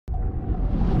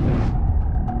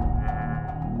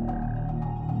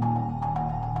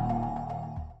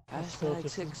still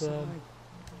just as bad.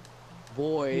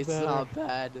 Voice, You it's better not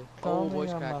bad. Call Oh, me voice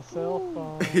on crack. my cell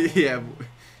phone. Yeah,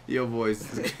 your voice.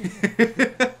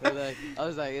 I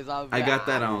was like, it's not bad. I got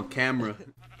that on camera.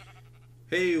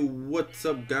 Hey, what's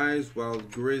up, guys?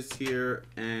 WildGrizz here,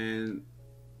 and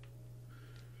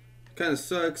kind of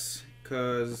sucks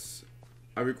because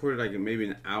I recorded like maybe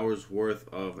an hour's worth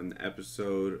of an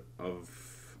episode of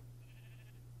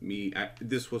me.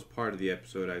 This was part of the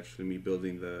episode, actually, me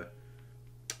building the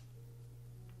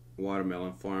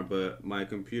watermelon farm, but my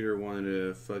computer wanted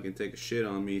to fucking take a shit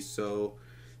on me, so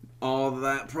all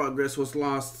that progress was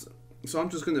lost. So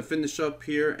I'm just gonna finish up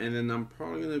here, and then I'm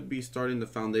probably gonna be starting the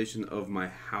foundation of my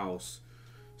house.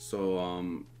 So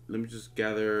let me just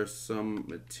gather some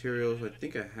materials. I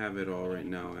think I have it all right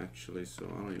now, actually, so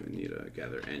I don't even need to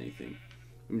gather anything.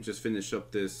 Let me just finish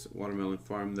up this watermelon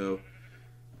farm, though.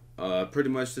 Pretty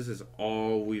much this is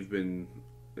all we've been.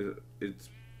 It's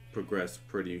progressed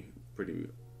pretty.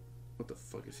 What the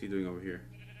fuck is he doing over here?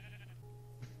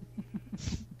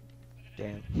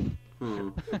 Damn.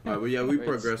 Alright, but yeah, we Great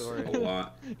progressed story. a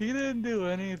lot. He didn't do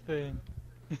anything.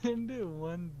 He didn't do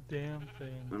one damn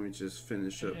thing. Let me just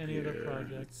finish up Any here. of the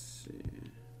projects. Let's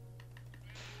see.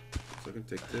 So I can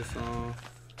take this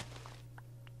off.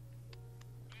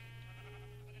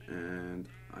 And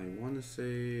I want to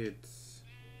say it's...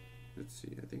 Let's see,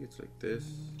 I think it's like this.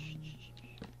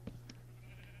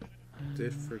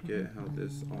 Did forget how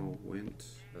this all went.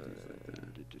 Things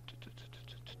like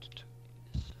that.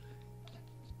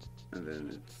 And then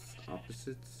it's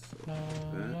opposites. So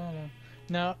like that.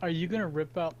 Now, are you gonna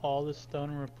rip out all the stone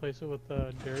and replace it with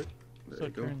dirt There so you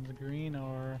it go. turns green,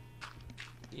 or?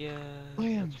 Yeah,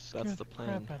 Liam, that's the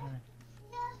plan. Crap out of me.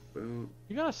 Boom,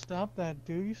 You gotta stop that,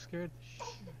 dude. You scared the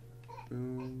shit.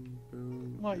 boom,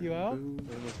 boom. What, you and out? boom.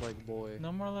 It looks like boy.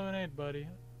 No more lemonade, buddy.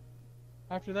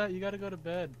 After that, you gotta go to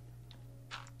bed.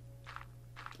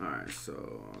 Alright,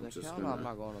 so I'm Like, just hell no, I'm gonna...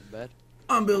 not going to bed.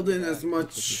 I'm building as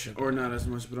much, or not as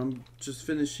much, but I'm just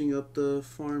finishing up the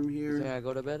farm You think here. I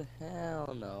go to bed?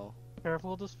 Hell no.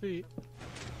 Careful with his feet.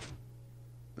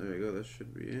 There you go, that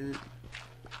should be it.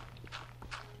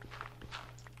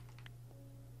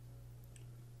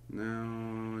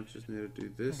 Now, I just need to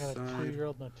do this I got a side.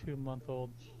 2-year-old and a 2-month-old.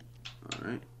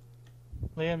 Alright.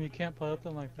 Liam, you can't play with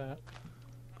them like that.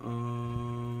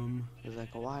 He's like,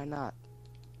 why not?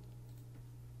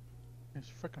 It's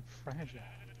freaking fragile.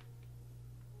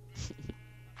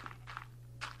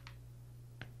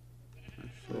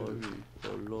 Actually,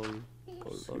 Oh lol.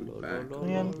 Oh Scoot lol. back. Oh, lol.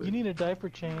 Liam, you need a diaper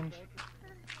change.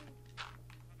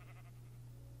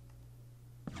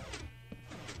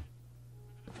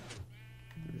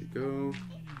 there you go.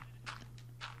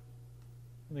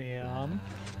 Liam.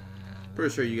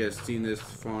 Pretty sure you guys seen this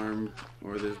farm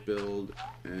or this build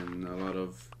and a lot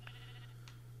of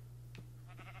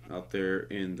out there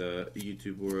in the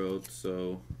YouTube world,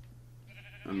 so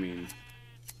I mean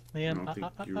I Liam, don't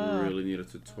think you really need a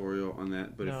tutorial on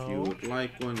that, but if you No. would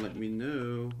like one, let me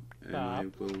know and I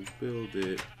Stop. will build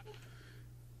it.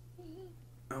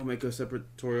 I'll make a separate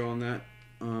tutorial on that,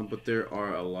 but there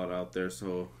are a lot out there,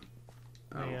 so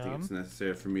I don't think it's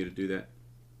necessary for me to do that.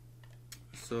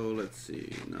 So let's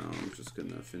see, now I'm just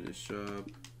gonna finish up,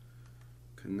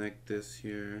 connect this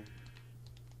here.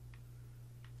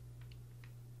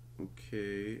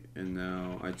 Okay, and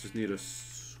now I just need a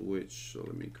switch, so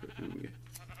let me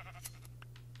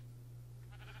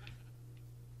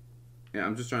yeah,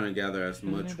 I'm just trying to gather as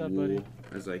much wool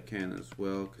as I can as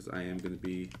well, because I am going to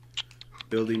be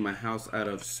building my house out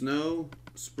of snow,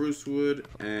 spruce wood,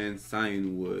 and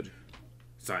cyan wood.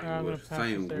 Cyan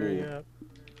wool.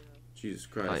 Jesus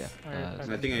Oh Christ. yeah.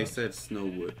 And I think I said snow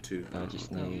wood too. I just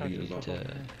don't know need what I'm thinking to.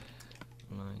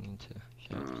 about. I need to.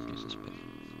 Yeah, use this bit.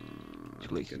 I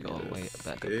At least think I go need a way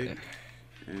back up stick, there.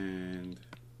 and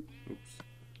oops.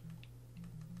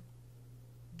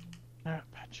 Alright,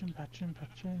 patching.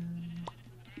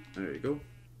 There you go.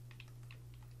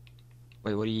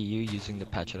 Wait, what are you using to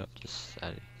patch it up? Just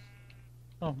add it.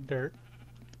 Oh, dirt.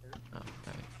 Oh, alright.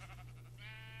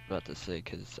 About to say,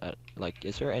 cause like,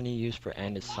 is there any use for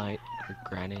andesite or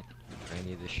granite or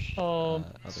any of this?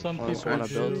 Some other I just people want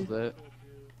to build do. with it.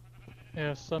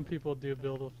 Yeah, some people do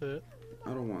build with it. I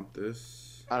don't want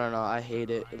this. I don't know, I hate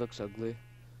it. It looks ugly.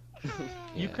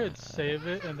 You could Yeah. save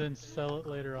it and then sell it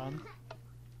later on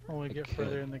when we get Okay.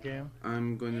 further in the game.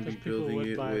 I'm going to be Because people building would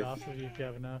it buy it with. off of you if you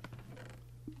have enough.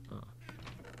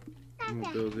 I'm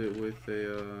gonna build it with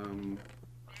a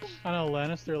I know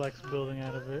Lannister likes building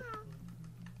out of it.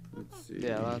 let's see.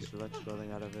 Yeah, Lannister likes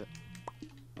building out of it.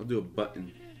 I'll do a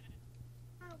button.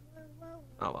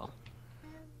 Oh well.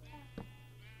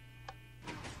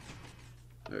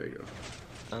 There you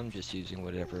go. I'm just using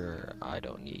whatever I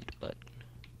don't need, but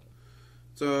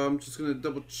So I'm just gonna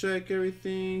double check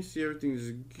everything, see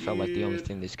everything's good. felt like the only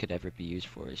thing this could ever be used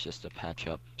for is just to patch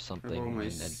up something all my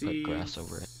and then put grass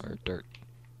over it seeds. or dirt.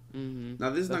 Now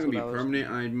this is not That's gonna be what I was- permanent.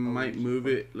 I might move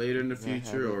it later in the Yeah, have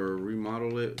future it. or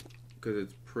remodel it because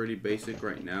it's pretty basic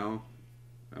right now.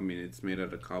 I mean, it's made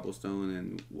out of cobblestone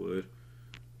and wood,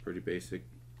 pretty basic,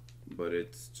 but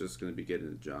it's just gonna be getting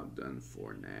the job done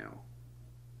for now.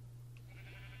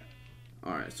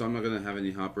 All right, so I'm not gonna have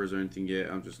any hoppers or anything yet.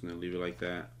 I'm just gonna leave it like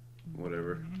that,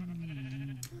 whatever.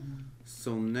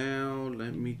 So now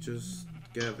let me just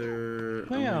gather.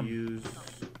 Liam.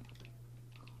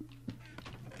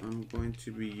 I'm going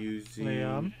to be using.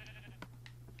 Liam,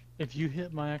 if you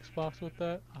hit my Xbox with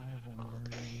that, I will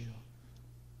murder you.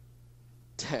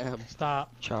 Damn.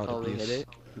 Stop. Child Oh, we abuse. hit it.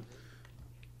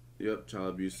 Yep, child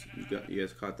abuse. You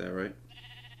guys caught that, right?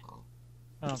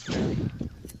 I don't care.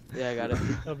 Yeah, I got it.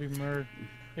 That'll be murder.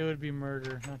 It would be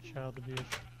murder, not child abuse.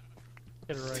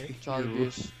 Get it right. Child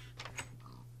abuse.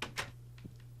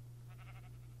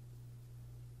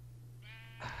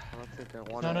 I don't think I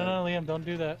want No, no, no, Liam, don't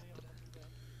do that.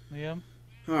 Liam,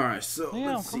 All right, so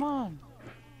Liam, let's see. come on.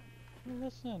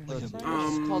 Listen. Let's Sorry.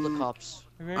 just call the cops.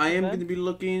 You ready I for am bed? going to be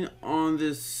looking on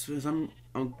this. 'Cause I'm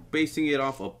basing it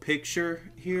off a picture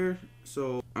here,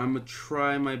 so I'm gonna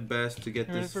try my best to get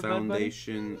You ready this for bed, buddy?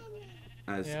 foundation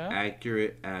as Yeah?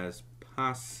 accurate as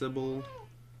possible.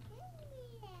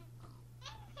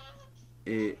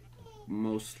 It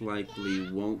most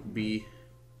likely won't be.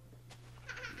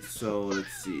 So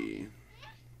let's see.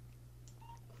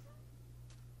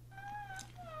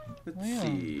 Let's Liam.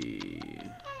 see.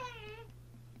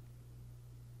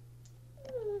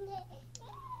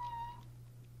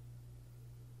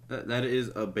 That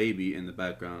is a baby in the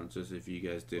background, just if you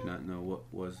guys did not know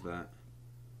what was that.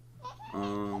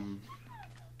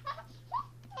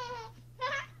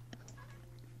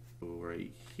 Go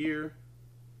right here.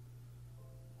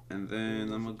 And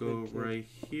then I'm gonna go right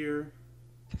here.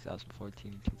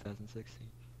 2014, 2016.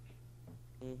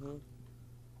 Mm-hmm.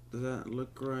 Does that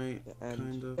look right? And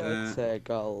Kind of. let's take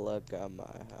a look at my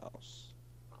house.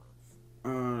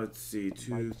 Let's see.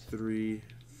 2, 3,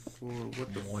 4.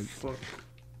 What the White. fuck?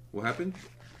 What happened?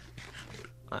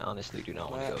 I honestly do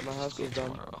not want My- to go my to house school is done.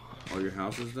 tomorrow. Oh, your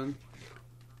house is done?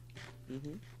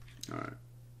 Mm-hmm. Alright.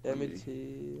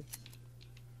 MT.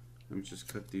 Let me just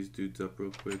cut these dudes up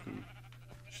real quick. I'm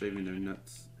shaving their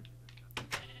nuts.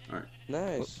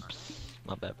 Nice. Whoops.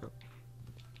 My bad, bro.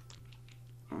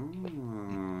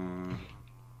 Oh.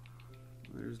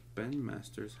 There's Ben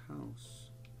Master's house.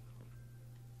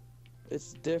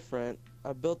 It's different.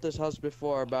 I built this house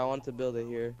before, but I want to build it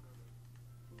here.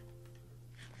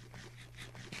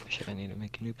 Shit, I need to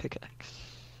make a new pickaxe.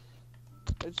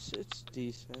 It's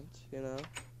decent, you know.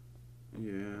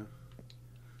 Yeah.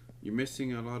 You're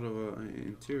missing a lot of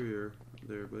interior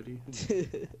there, buddy.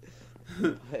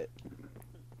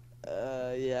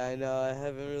 But, yeah, I know. I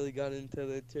haven't really gotten into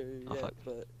the interior Oh, yet, fuck.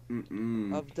 but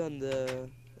Mm-mm. I've done the,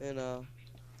 you know,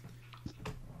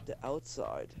 the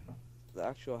outside, the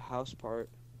actual house part.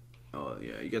 Oh,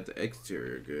 yeah. You got the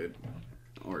exterior good.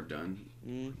 Or done.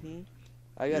 Mm-hmm.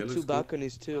 I Yeah, got it two looks cool.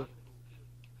 balconies too.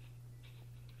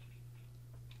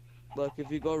 Look, if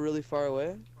you go really far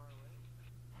away,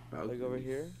 like over Balconies.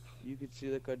 here, you can see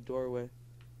like a doorway.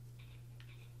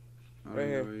 I don't right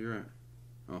know here. where you're at.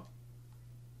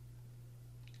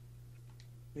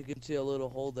 You can see a little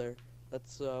hole there.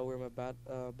 That's where my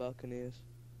balcony is.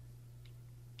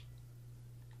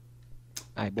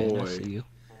 I bet I Boy. see you.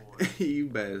 You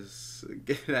best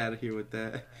get out of here with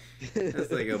that.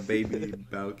 That's like a baby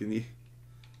balcony.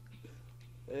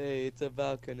 Hey, it's a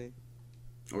balcony.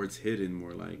 Or it's hidden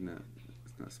more like, not.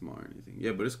 It's not small or anything.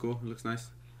 Yeah, but it's cool. It looks nice.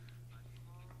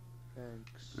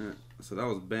 Thanks. Yeah. So that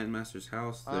was Bandmaster's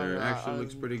house I don't there. know, Actually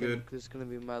looks I'm pretty good. think This is gonna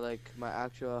be my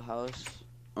actual house.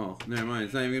 Oh, never mind.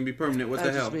 It's not even gonna be permanent. What I the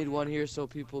just hell? made one here so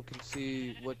people can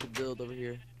see what to build over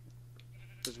here.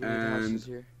 Because we need And houses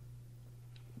here.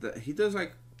 He does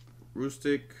like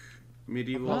rustic,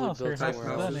 medieval I'll Oh, so your type house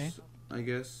somewhere is else. done, eh? houses, I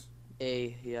guess.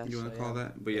 Yes. You want I to call am.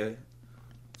 that? But yeah,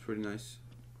 it's pretty nice.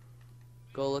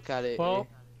 Go look at it. Well,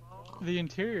 the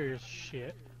interior is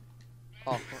shit.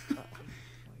 Oh,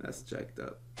 That's jacked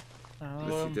up.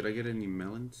 Let's Um, see. Did I get any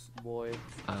melons? boy.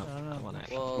 I don't know. I want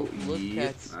to. Well, look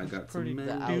yep, at I got pretty some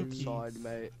the melons. outside,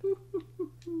 mate.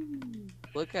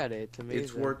 Look at it. It's amazing.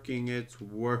 It's working. It's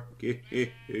working.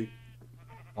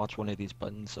 Watch one of these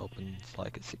buttons opens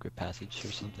like a secret passage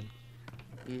or something.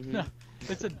 Mm-hmm.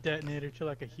 It's a detonator to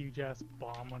like a huge ass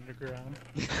bomb underground.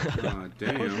 Aw, Push the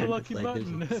damn. lucky Like this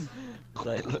button. It's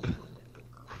like, look.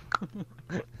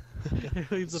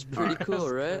 He's It's a pretty big cool,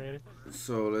 ass right? creator.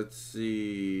 So let's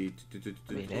see.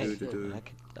 I mean, hey,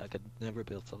 I could never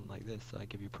build something like this, so I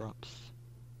give you props.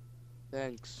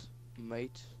 Thanks,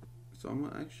 mate. So I'm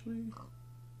gonna actually.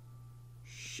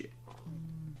 Shit.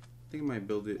 Mm, I think I might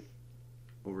build it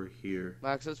over here.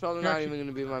 Max, that's probably You're not actually- even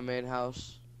gonna be my main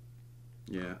house.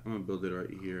 Yeah, I'm gonna build it right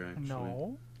here actually.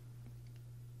 No.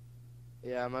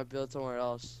 Yeah, I might build somewhere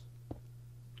else.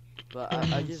 But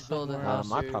I just built a Somewhere house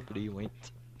My here. property went.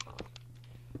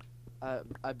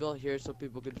 I built here so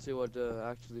people can see what to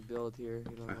actually build here.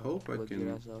 You know, I hope I legit can-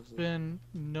 ass houses. Then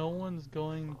no one's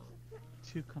going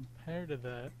to compare to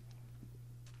that.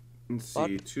 Let's see.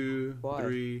 What? 2, Why?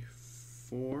 3,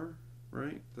 4.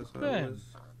 Right? That's how it Ben. was.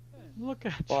 Look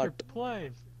at your What?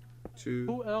 plays. 2.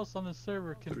 Who else on the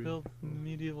server can 3, build 4.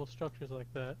 medieval structures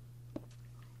like that?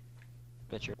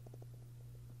 Bet you're.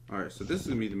 Alright, so this is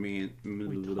gonna be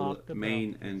the talked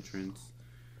main about entrance.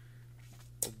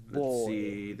 Let's Boy.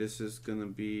 see. This is gonna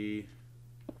be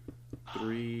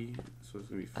 3. So it's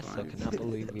gonna be I 5. still cannot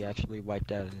believe we actually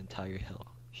wiped out an entire hill.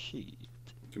 Shit.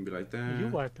 It can be like that. You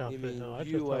wiped out You the mean hill. I just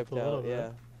you helped wiped a little out? bit.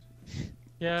 Yeah.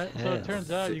 Yeah, so it Hell.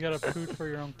 turns out you got approved for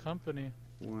your own company.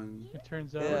 1, It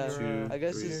turns out Yeah, you're, 2, I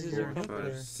guess 3, this is 4, your 5,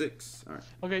 company. 6. Alright.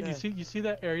 Okay, Yeah. you see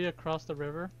that area across the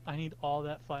river? I need all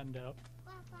that flattened out.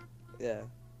 Yeah.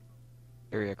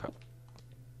 Area code.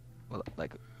 Well,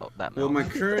 like, oh, that Well, my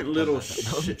mountain. current little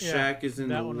That mountain. shack is in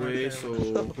that the one right way, there. so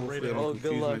Right hopefully I there. don't Oh, good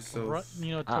confuse luck. myself Right,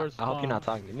 you know, I towards hope you're not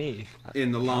spawn. talking to me.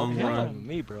 in the I hope long you're not Yeah. run. talking to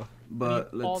me, bro.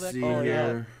 But all let's that see Oh, yeah.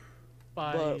 here.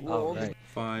 By But we'll Oh, only right.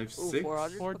 5, Ooh, 6.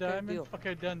 400? 4 Okay, diamonds? deal.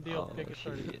 Okay, done deal. Oh, Pick it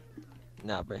started. shit.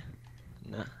 Nah, bro.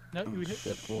 Nah. No, Oh, you hit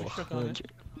Said we shook on it.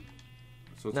 400.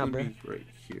 So it's Nah, gonna bruh. be right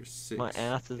here. 6. My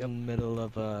ass is Yep. in the middle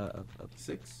of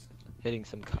 6. hitting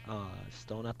some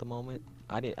stone at the moment.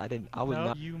 I was No,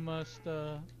 not. you must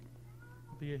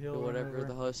be a hill do or whatever river.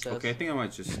 the host says. Okay, I think I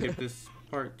might just skip this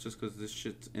part just because this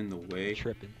shit's in the way.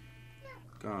 Tripping.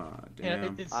 God Yeah,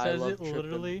 damn. it I says love it tripping.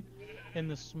 literally in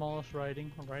the smallest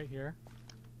writing right here.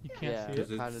 You can't Yeah. see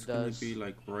Because it, kinda it's gonna does. be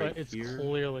like right but it's here.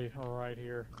 clearly right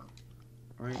here.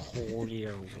 Right? Clearly.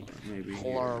 Maybe here.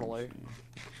 Clearly.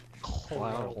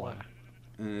 Clearly.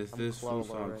 And if I'm this fool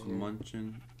clever right starts here.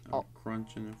 munching or Oh.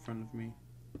 crunching in front of me,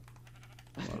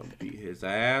 I'm gonna beat his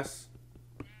ass.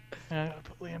 And I gotta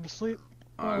put Liam to sleep.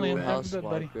 I Liam, bet. have a House good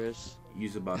buddy. Chris.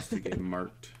 You's about to get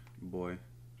marked, boy.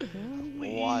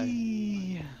 Why?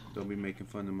 Wee. Don't be making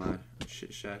fun of my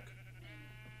shit shack.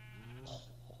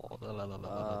 I'm not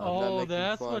Oh, making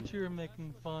that's fun. what you were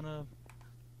making fun of.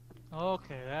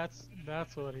 Okay,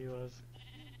 that's what he was.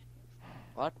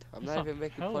 What? I'm not Some even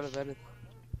making fun of house. anything.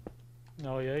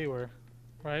 Oh yeah, you were.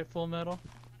 Right, Full Metal?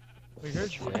 We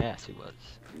heard you. Yes, he was.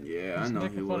 Yeah, I He's know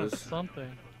making he fun of was.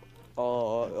 something.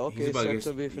 Oh, He's okay. about to Start get-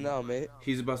 some beef now, mate.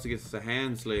 He's about to get the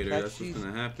hands later. Catch That's what's these-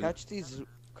 gonna happen.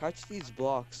 Catch these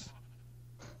blocks.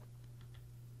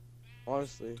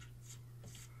 Honestly.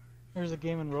 There's a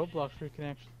game in Roblox where you can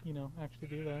actually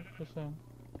do that. Just saying.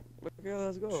 Okay,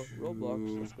 let's go.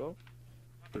 Roblox, let's go.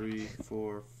 3,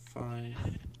 4,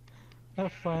 5.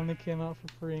 That finally came out for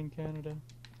free in Canada.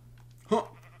 Huh!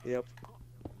 Yep.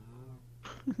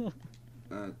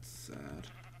 That's sad.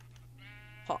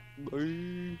 Ha.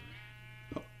 Bye.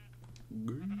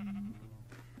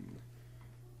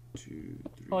 2,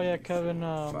 3, Oh, yeah, Kevin,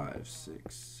 4, 5,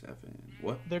 6, 7.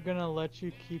 What? They're gonna let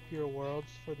you keep your worlds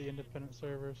for the independent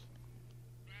servers.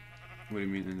 What do you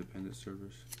mean independent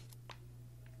servers?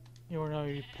 You know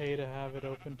you pay to have it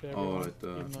open to Oh, everyone, like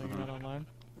the- even though you're not online.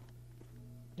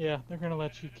 Yeah, they're gonna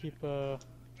let you keep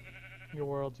your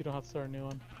worlds. You don't have to start a new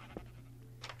one.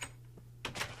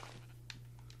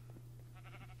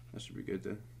 That should be good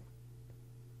then.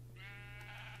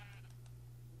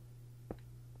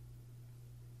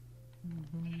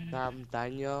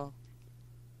 Daniel.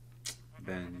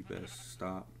 Ben, you better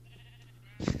stop.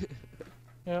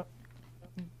 Yep,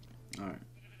 Alright.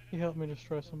 he helped me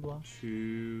destroy some blocks.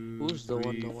 2, Who's the one,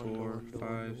 3, the one, the 4, one, the one,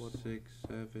 5, the one? 6,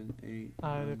 7, 8,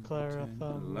 I 9, declare a 10,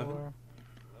 thumb 11. war.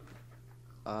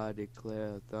 I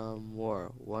declare thumb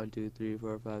war. 1, 2, 3,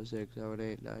 4, 5, 6, 7,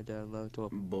 8, 9, 10, 11,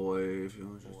 12. Boy, if you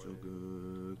don't so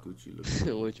good, Gucci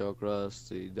look With your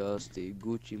crusty, dusty,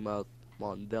 Gucci mouth,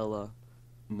 Mandela,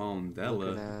 looking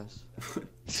Mandela.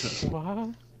 ass.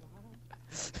 What?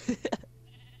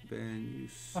 Ben, you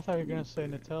I thought you were gonna say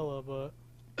stupid. Nutella, but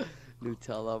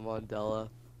Nutella, Mandela,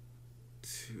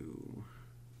 2.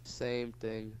 same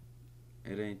thing.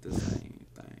 It ain't the same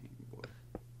thing, boy.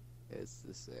 It's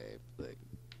the same thing.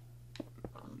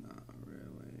 Not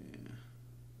really.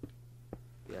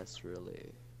 Yes,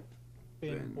 really.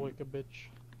 being Ben. like a bitch.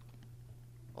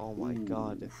 Oh my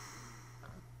god.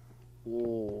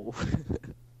 Ooh. Whoa.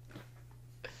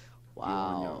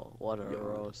 Wow, what a you're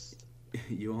on- roast.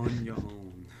 You on your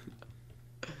own.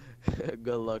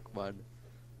 Good luck, man.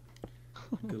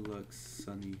 Good luck,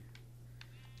 Sonny.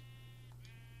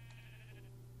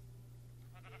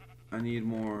 I need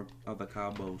more of the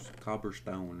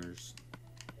cobblestones.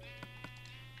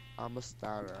 I'm a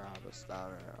starter, I'm a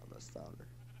starter, I'm a starter.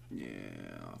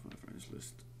 Yeah, off my friends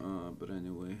list. But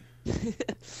anyway.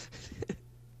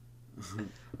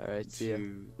 Alright, see ya.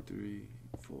 2, 3,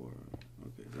 4.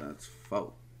 Okay, that's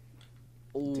 4.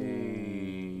 Ooh.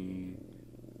 Dang.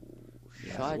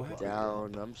 Yeah, Shut what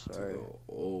down, I'm To sorry. go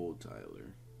old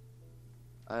Tyler.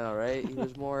 I know, right? He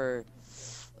was more.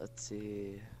 Let's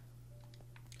see.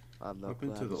 I'm not Up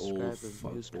gonna into the describe old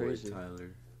him. He was fuckboy crazy.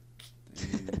 Tyler.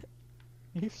 Dang.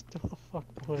 You still a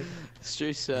fuckboy.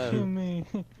 Straight To seven. me.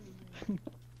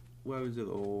 Why was it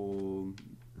old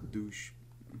douche?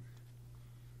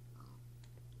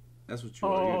 That's what you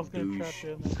Oh, are. I You're a was gonna trap douche. you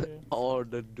in there. Oh,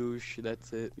 the douche.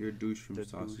 That's it. You're a douche from The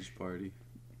Sausage douche. Party.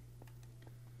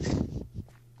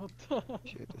 What the?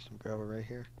 Shit, there's some gravel right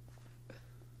here.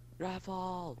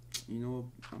 Raffle. You know what?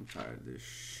 I'm tired of this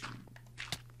shit.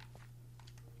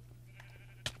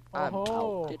 I'm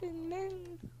Oh, out.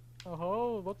 Ding-ding.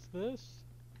 oh, what's this?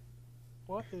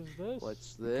 What is this?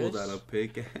 What's Pulled this? out a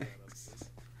pickaxe.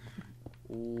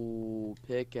 Ooh,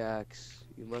 pickaxe.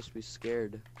 You must be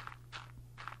scared.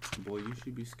 Boy, you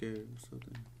should be scared or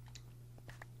something.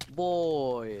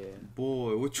 Boy.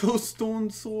 Boy, with your stone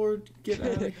sword, get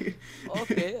out of here.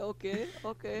 Okay, okay,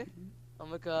 okay. I'm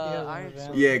like Yeah, iron advanced.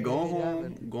 sword. Yeah, Maybe go home.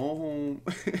 diamond. Go home.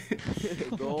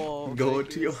 Go home, Go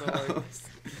take to your your sword. house.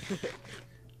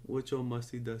 With your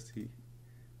musty dusty.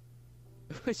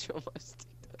 Which one must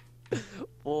he do?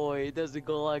 Boy, it doesn't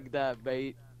go like that,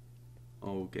 mate.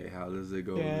 Okay, how does it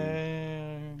go then?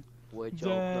 Dang. With your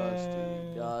crusty,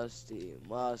 Dang. dusty,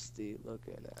 musty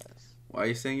looking ass. Why are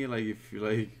you saying it like if you're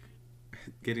like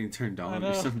getting turned I on or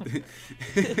know. something?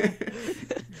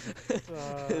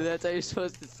 That's how you're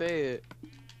supposed to say it.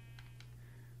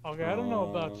 Okay, I don't know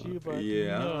about you, but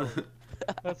yeah. no.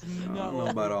 That's not know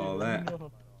what about we all do, that.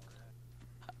 no.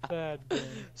 Bad thing.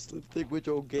 Slip thick with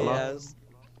your gay Hello? ass.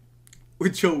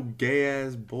 With your gay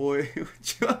ass boy.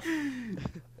 With your...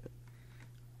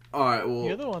 Alright,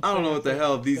 You're the well, one I don't know saying what the it,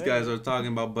 hell so these say guys it. are talking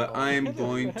about, but Oh, I am you're the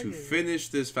going to faggot. finish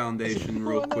this foundation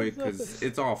real Oh, no, quick no. because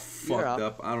it's all You're fucked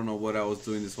up. up. I don't know what I was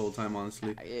doing this whole time,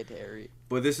 honestly. Hey, Harry.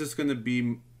 But this is going to be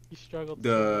You struggled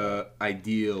the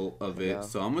ideal of Yeah, it.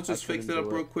 So I'm going to I just fix couldn't it up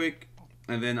do real it. quick.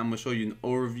 And then I'm going to show you an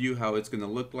overview how it's going to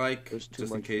look like. There's too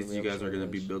Just in much for case me, you I'm guys are sorry, going to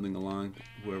be guys. building along.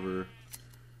 Whoever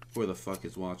the fuck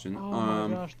is watching. Oh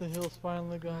my gosh, the hill's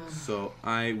finally gone. So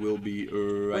I will be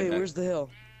right Wait, back. where's the hill?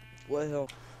 What hill?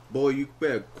 Boy, you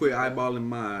better quit eyeballing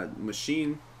my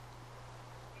machine.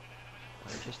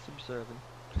 I'm just observing.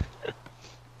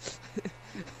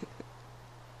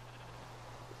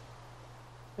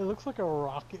 It looks like a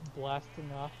rocket blasting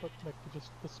off, but like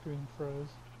just the screen froze.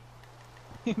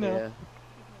 You know,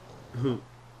 Yeah.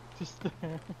 just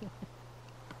there.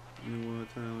 You know what,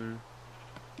 Tyler?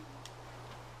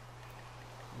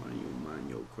 Why don't you mind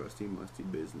your crusty, musty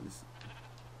business?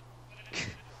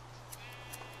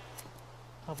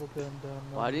 Double been done.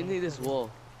 Why do you need this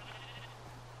wool?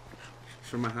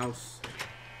 For my house.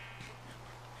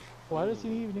 Why does he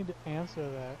even need to answer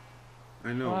that?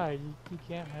 I know. Why? You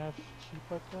can't have sheep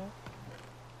like that?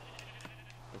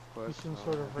 Of You course. some not.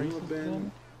 sort of You know what, racist Ben?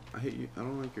 then? I hate you. I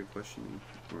don't like your questioning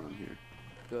around here.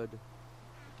 Good.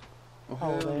 Oh, Oh,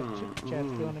 hell that no.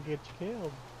 chit-chat's gonna get you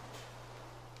killed.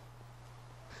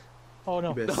 Oh no.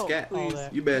 You better No, scat. please.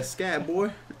 that. You better scat,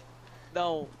 boy.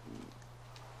 No.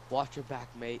 Watch your back,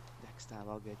 mate. Next time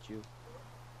I'll get you.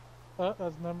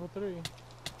 That's number 3.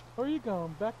 Where are you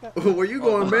going? Back that. Where you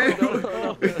going, no, man? no, no,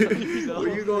 no.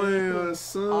 Where you going,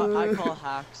 son? I call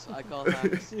hacks. I call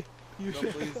hacks. You No,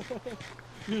 please.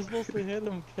 You're supposed to hit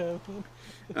him, Kevin.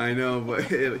 I know, but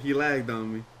he lagged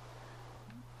on me.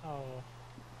 Oh.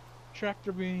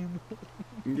 Tractor beam.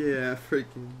 Yeah,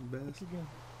 freaking best. Again.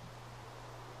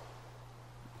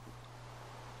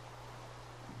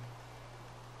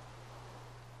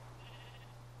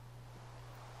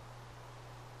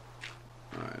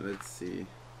 Alright, let's see.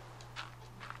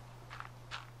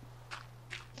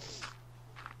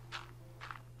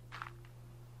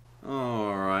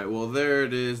 Alright, well there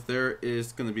it is. There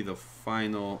is going to be the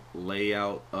final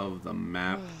layout of the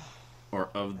map. Or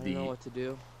I of don't know the, what to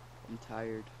do. I'm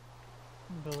tired.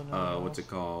 Building another what's it house.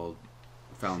 called?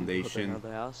 Building Foundation.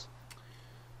 another house.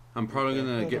 I'm probably Okay.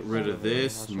 going to Yeah, get that's rid fine. of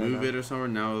this, House right move now. it or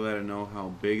something now that I know how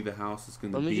big the house is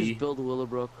going to Let me be. just build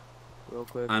Willowbrook real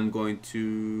quick. I'm going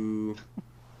to...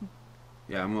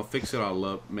 Yeah, I'm gonna fix it all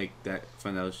up, make that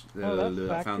foundation, Oh, that the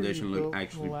factory foundation you look built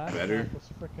actually the last better, map was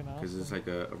freaking because it's awesome. like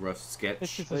a rough It's sketch.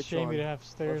 just a Which shame one? you have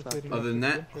stairs What leading Other up than to the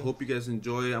that, entrance. hope you guys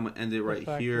enjoy. I'm gonna end it right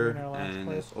factory here, in our last and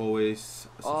place. as always,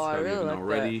 Oh, I subscribe if you really haven't like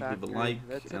already, that leave a factory. like,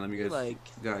 That and let me took me,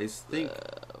 guys think.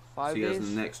 5 See you guys days.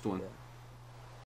 in the next one. Yeah.